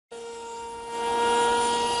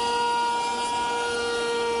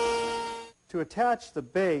To attach the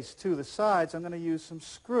base to the sides, I'm going to use some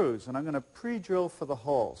screws, and I'm going to pre-drill for the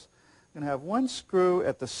holes. I'm going to have one screw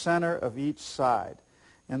at the center of each side,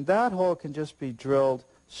 and that hole can just be drilled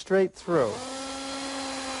straight through.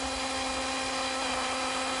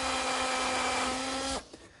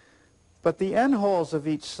 But the end holes of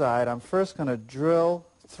each side, I'm first going to drill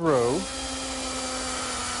through,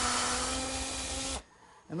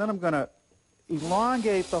 and then I'm going to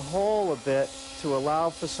elongate the hole a bit to allow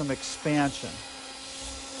for some expansion.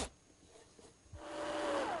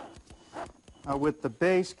 Now, with the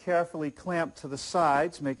base carefully clamped to the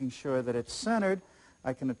sides, making sure that it's centered,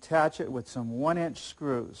 I can attach it with some 1-inch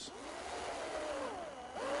screws.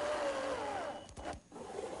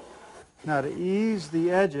 Now, to ease the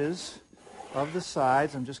edges of the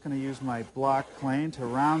sides, I'm just going to use my block plane to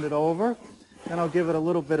round it over. Then I'll give it a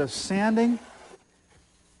little bit of sanding,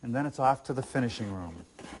 and then it's off to the finishing room.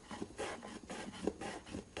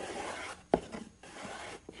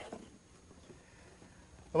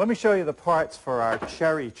 Well, let me show you the parts for our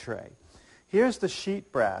cherry tray. Here's the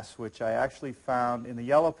sheet brass, which I actually found in the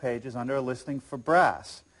yellow pages under a listing for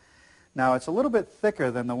brass. Now, it's a little bit thicker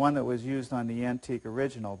than the one that was used on the antique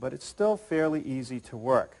original, but it's still fairly easy to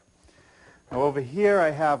work. Now, over here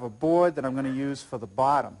I have a board that I'm going to use for the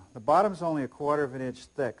bottom. The bottom is only 1/4 of an inch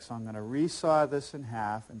thick, so I'm going to resaw this in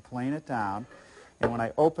half and plane it down. And when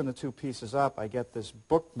I open the two pieces up, I get this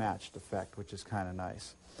book-matched effect, which is kind of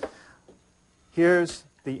nice. Here's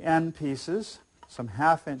the end pieces, some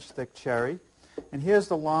 1/2-inch thick cherry, and here's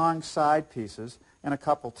the long side pieces and a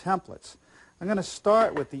couple templates. I'm going to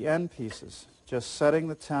start with the end pieces, just setting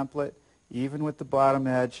the template even with the bottom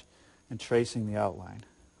edge and tracing the outline.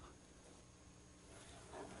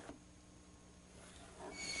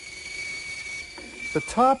 The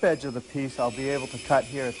top edge of the piece I'll be able to cut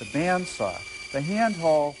here at the bandsaw. The hand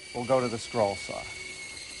hole will go to the scroll saw.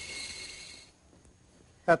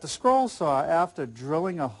 At the scroll saw, after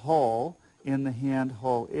drilling a hole in the hand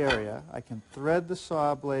hole area, I can thread the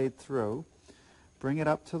saw blade through, bring it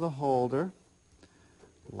up to the holder,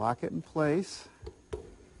 lock it in place,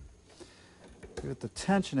 give it the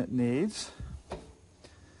tension it needs,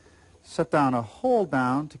 set down a hold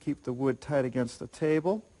down to keep the wood tight against the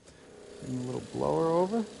table, bring a little blower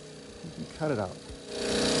over, you can cut it out.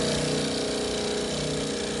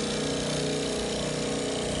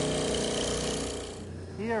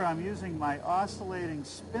 Here I'm using my oscillating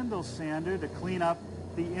spindle sander to clean up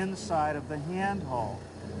the inside of the hand hole.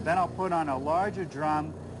 Then I'll put on a larger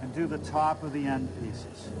drum and do the top of the end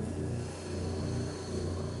pieces.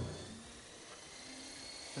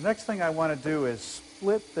 The next thing I want to do is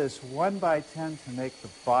split this 1x10 to make the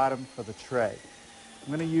bottom for the tray. I'm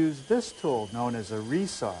going to use this tool known as a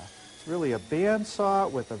resaw. It's really a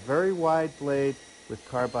bandsaw with a very wide blade with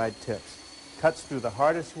carbide tips. Cuts through the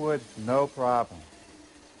hardest wood, no problem.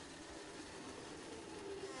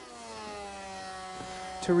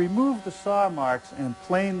 To remove the saw marks and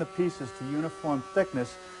plane the pieces to uniform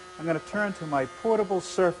thickness, I'm going to turn to my portable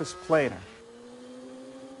surface planer.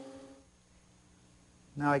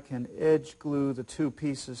 Now I can edge glue the two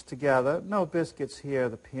pieces together. No biscuits here,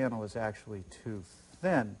 the panel is actually too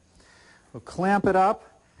thin. We'll clamp it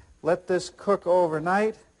up, let this cook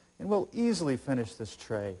overnight, and we'll easily finish this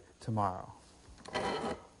tray tomorrow.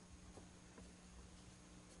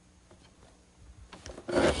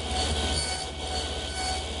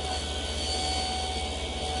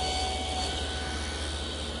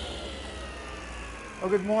 Well,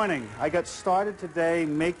 good morning. I got started today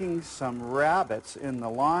making some rabbets in the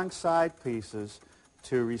long side pieces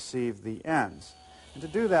to receive the ends. And to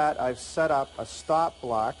do that, I've set up a stop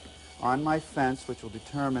block on my fence which will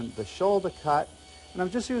determine the shoulder cut, and I'm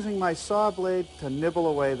just using my saw blade to nibble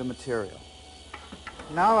away the material.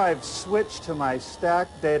 Now I've switched to my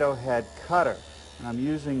stacked dado head cutter, and I'm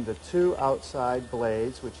using the two outside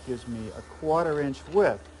blades, which gives me a 1/4 inch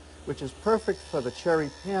width, which is perfect for the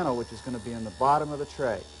cherry panel, which is going to be in the bottom of the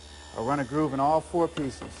tray. I'll run a groove in all 4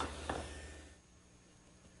 pieces.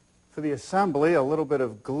 For the assembly, a little bit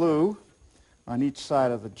of glue on each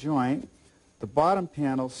side of the joint. The bottom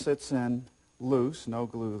panel sits in loose, no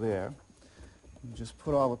glue there. You just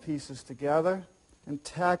put all the pieces together and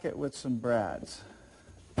tack it with some brads.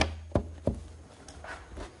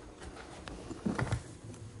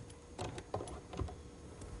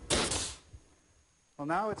 Well,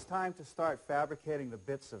 now it's time to start fabricating the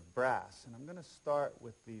bits of brass, and I'm going to start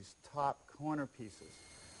with these top corner pieces.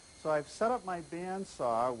 So I've set up my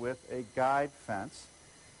bandsaw with a guide fence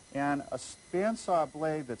and a bandsaw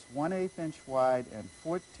blade that's 1/8 inch wide and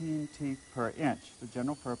 14 teeth per inch, the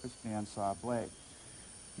general purpose bandsaw blade.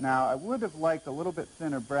 Now, I would have liked a little bit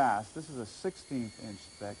thinner brass. This is a 1/16 inch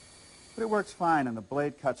thick, but it works fine and the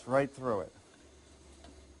blade cuts right through it.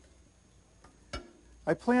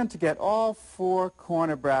 I plan to get all 4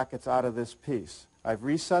 corner brackets out of this piece. I've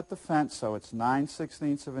reset the fence so it's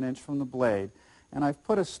 9/16 of an inch from the blade, and I've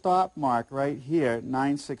put a stop mark right here,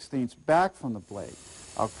 9/16 back from the blade.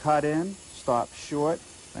 I'll cut in, stop short,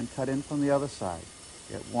 then cut in from the other side.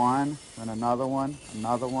 Get one, then another one,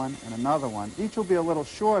 another one, and another one. Each will be a little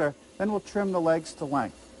shorter, then we'll trim the legs to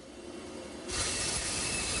length.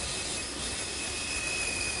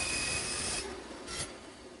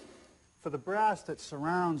 For the brass that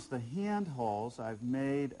surrounds the hand holes, I've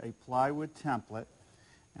made a plywood template,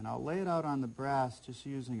 and I'll lay it out on the brass just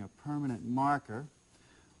using a permanent marker.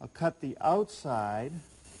 I'll cut the outside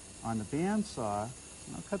on the bandsaw,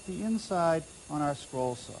 and I'll cut the inside on our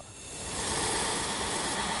scroll saw.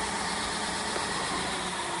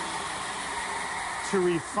 To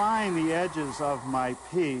refine the edges of my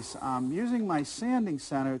piece, I'm using my sanding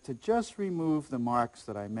center to just remove the marks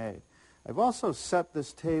that I made. I've also set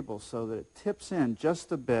this table so that it tips in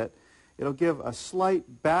just a bit. It'll give a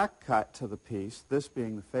slight back cut to the piece, this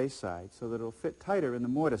being the face side, so that it'll fit tighter in the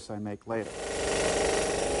mortise I make later.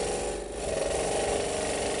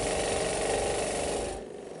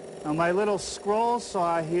 Now my little scroll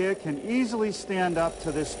saw here can easily stand up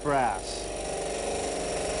to this brass.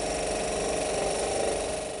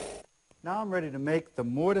 Now I'm ready to make the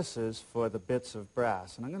mortises for the bits of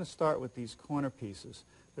brass, and I'm going to start with these corner pieces.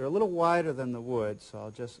 They're a little wider than the wood, so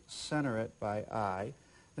I'll just center it by eye.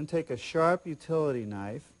 Then take a sharp utility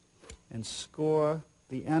knife and score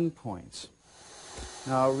the end points.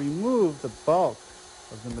 Now I'll remove the bulk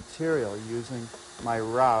of the material using my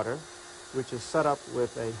router, which is set up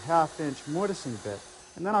with a 1/2 inch mortising bit,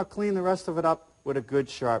 and then I'll clean the rest of it up with a good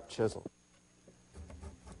sharp chisel.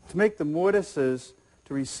 To make the mortises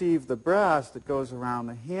to receive the brass that goes around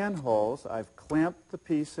the hand holes, I've clamped the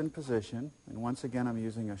piece in position, and once again I'm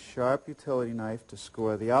using a sharp utility knife to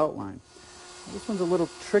score the outline. Now, this one's a little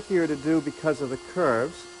trickier to do because of the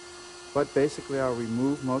curves, but basically I'll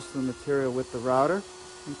remove most of the material with the router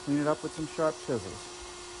and clean it up with some sharp chisels.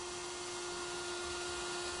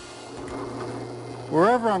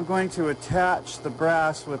 Wherever I'm going to attach the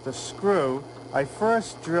brass with the screw, I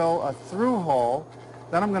first drill a through hole,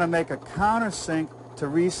 then I'm going to make a countersink to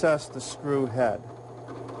recess the screw head.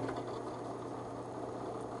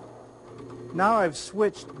 Now I've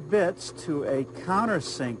switched bits to a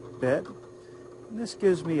countersink bit, and this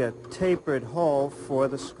gives me a tapered hole for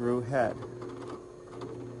the screw head.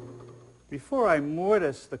 Before I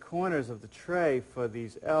mortise the corners of the tray for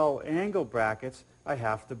these L angle brackets, I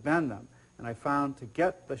have to bend them. And I found to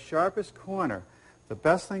get the sharpest corner, the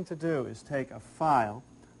best thing to do is take a file,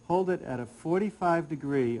 hold it at a 45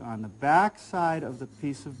 degree on the back side of the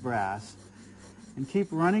piece of brass, and keep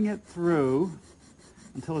running it through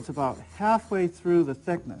until it's about halfway through the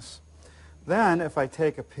thickness. Then, if I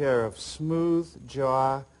take a pair of smooth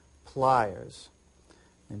jaw pliers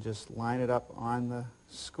and just line it up on the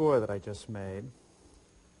score that I just made,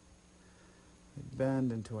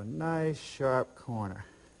 bend into a nice sharp corner.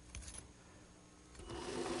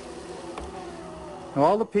 Now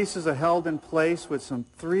all the pieces are held in place with some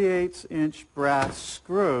 3/8 inch brass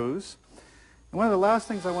screws. And one of the last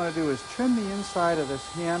things I want to do is trim the inside of this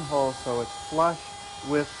hand hole so it's flush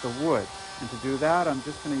with the wood. And to do that, I'm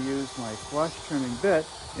just going to use my flush trimming bit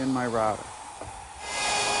in my router.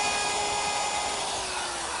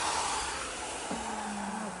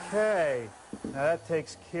 Okay, now that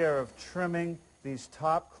takes care of trimming these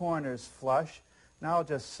top corners flush. Now I'll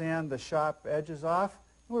just sand the sharp edges off,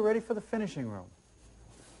 and we're ready for the finishing room.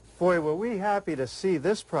 Boy, were we happy to see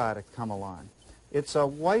this product come along. It's a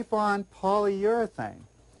wipe-on polyurethane.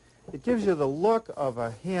 It gives you the look of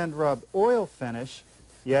a hand-rubbed oil finish,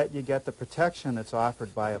 yet you get the protection that's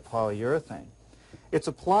offered by a polyurethane. It's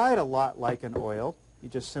applied a lot like an oil. You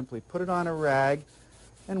just simply put it on a rag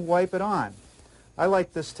and wipe it on. I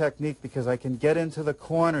like this technique because I can get into the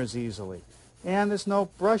corners easily, and there's no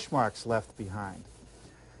brush marks left behind.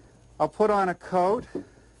 I'll put on a coat,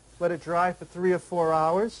 let it dry for 3 or 4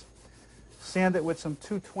 hours, sand it with some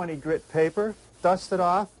 220 grit paper, dust it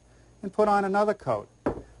off, and put on another coat.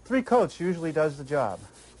 3 coats usually does the job.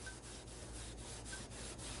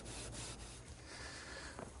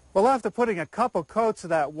 Well, after putting a couple coats of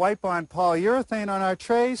that wipe-on polyurethane on our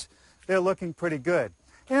trays, they're looking pretty good.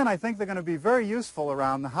 And I think they're going to be very useful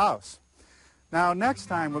around the house. Now, next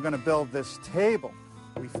time we're going to build this table.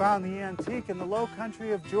 We found the antique in the low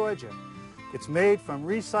country of Georgia. It's made from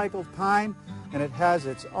recycled pine, and it has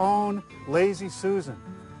its own Lazy Susan.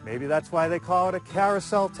 Maybe that's why they call it a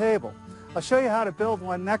carousel table. I'll show you how to build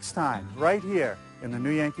one next time, right here in the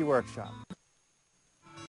New Yankee Workshop.